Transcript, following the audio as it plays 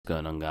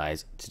going on,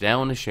 guys? Today I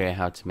want to show you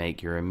how to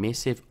make your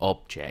emissive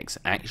objects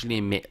actually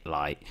emit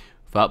light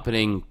without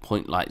putting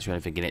point lights or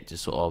anything in it to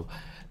sort of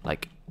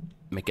like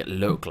make it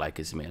look like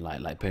it's emitting light,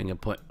 like putting a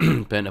point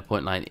putting a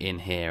point light in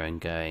here and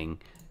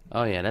going,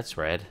 oh yeah, that's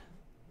red,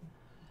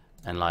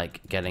 and like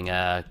getting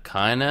a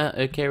kinda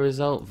okay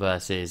result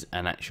versus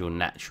an actual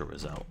natural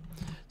result.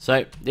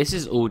 So this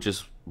is all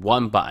just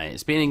one button.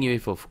 It's been in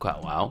Ue4 for quite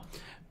a while,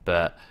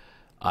 but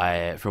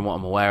from what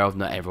I'm aware of,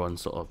 not everyone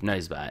sort of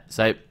knows about it.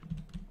 So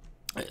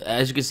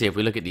as you can see, if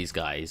we look at these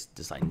guys,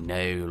 there's like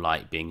no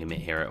light being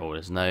emitted here at all.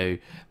 There's no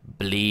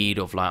bleed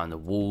of light on the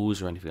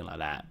walls or anything like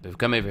that. But if we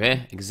come over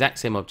here, exact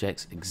same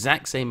objects,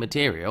 exact same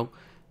material,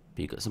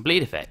 but you've got some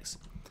bleed effects.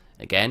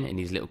 Again, in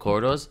these little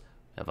corridors,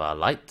 we have our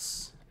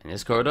lights. In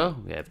this corridor,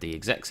 we have the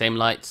exact same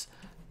lights,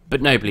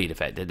 but no bleed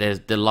effect. There's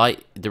the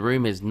light, the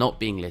room is not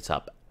being lit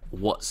up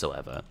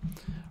whatsoever.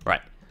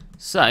 Right,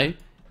 so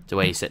the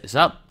way you set this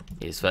up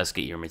is first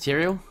get your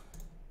material,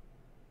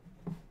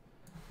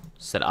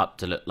 set it up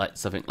to look like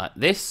something like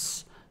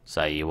this.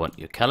 So you want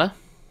your color,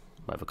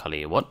 whatever color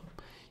you want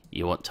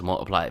to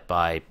multiply it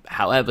by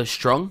however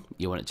strong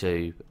you want it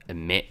to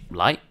emit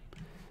light.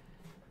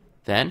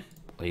 Then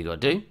all you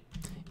got to do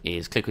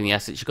is click on the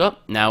assets you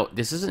got. Now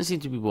this doesn't seem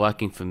to be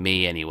working for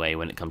me anyway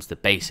when it comes to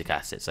basic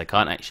assets. I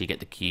can't actually get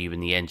the cube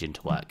and the engine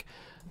to work,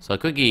 so I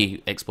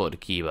quickly export the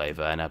cube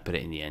over and I put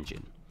it in the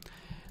engine.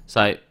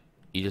 So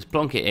you just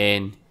plonk it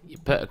in, you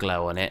put a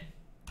glow on it,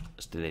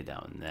 just lay it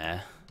down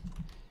there.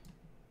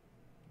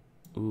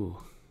 Ooh,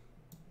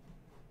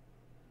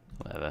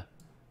 whatever.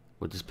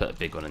 We'll just put a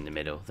big one in the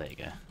middle. There you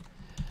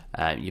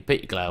go. You put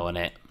your glow on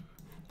it.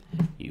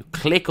 You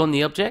click on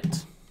the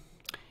object.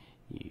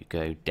 You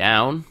go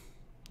down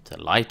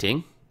to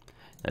lighting.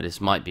 Now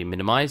this might be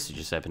minimized, so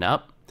just open it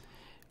up.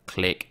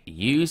 Click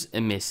Use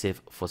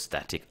Emissive for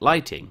Static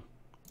Lighting.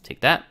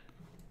 Take that.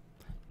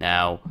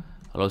 Now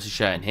I'll also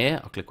show it in here.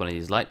 I'll click one of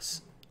these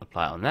lights,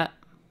 apply it on that,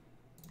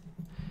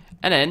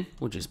 and then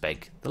we'll just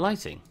bake the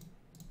lighting.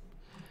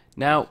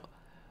 Now,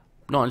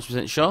 not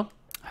 100% sure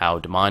how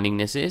demanding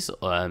this is.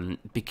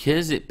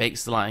 Because it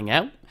bakes the lighting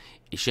out,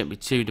 it shouldn't be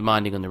too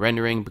demanding on the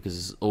rendering because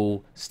it's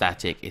all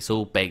static, it's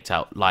all baked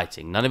out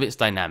lighting. None of it's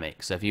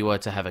dynamic. So if you were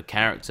to have a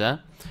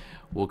character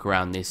walk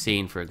around this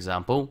scene, for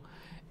example,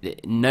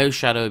 no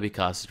shadow would be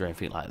casted or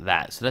anything like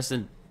that. So that's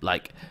the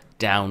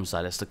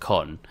downside, that's the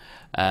con.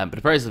 But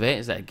the pros of it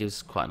is that it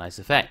gives quite a nice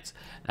effect.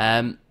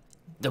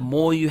 The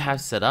more you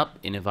have set up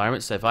in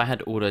environments, so if I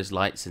had all those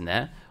lights in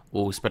there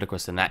all spread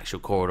across an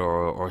actual corridor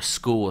or a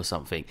school or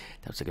something,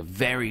 that would take a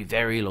very,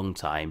 very long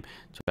time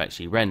to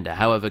actually render.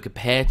 However,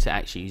 compared to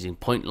actually using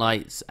point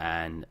lights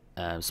and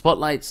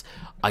spotlights,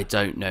 I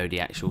don't know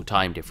the actual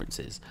time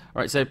differences.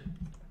 Alright, so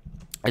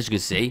as you can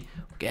see,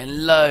 we're getting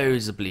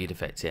loads of bleed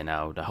effects here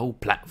now. The whole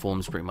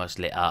platform's pretty much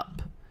lit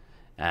up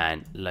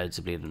and loads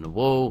of bleed on the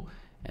wall.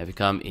 And if we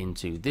come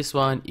into this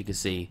one, you can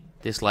see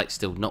this light's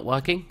still not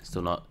working,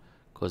 still not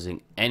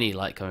causing any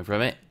light coming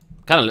from it.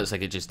 Kind of looks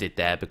like it just did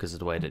there because of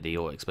the way that the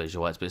auto exposure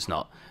works, but it's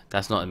not.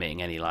 That's not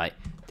emitting any light.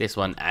 This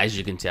one, as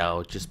you can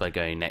tell just by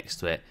going next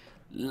to it,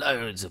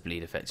 loads of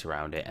bleed effects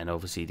around it, and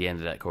obviously the end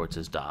of that corridor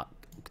is dark.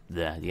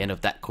 The end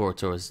of that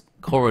corridor is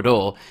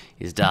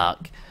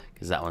dark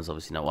because that one's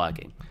obviously not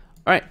working.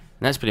 Alright, and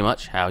that's pretty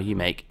much how you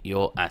make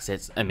your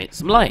assets emit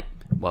some light.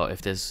 Well,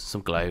 if there's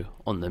some glow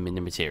on them in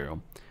the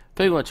material.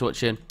 Thank you very much for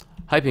watching.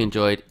 Hope you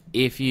enjoyed.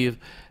 If you've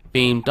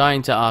been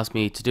dying to ask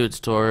me to do a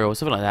tutorial or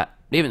something like that,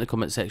 leave it in the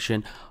comment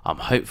section. I'm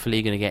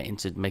hopefully going to get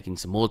into making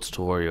some more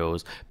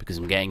tutorials because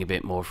I'm getting a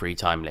bit more free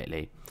time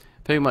lately. Thank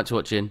you very much for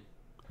watching.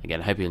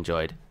 Again, I hope you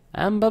enjoyed,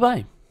 and bye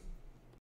bye.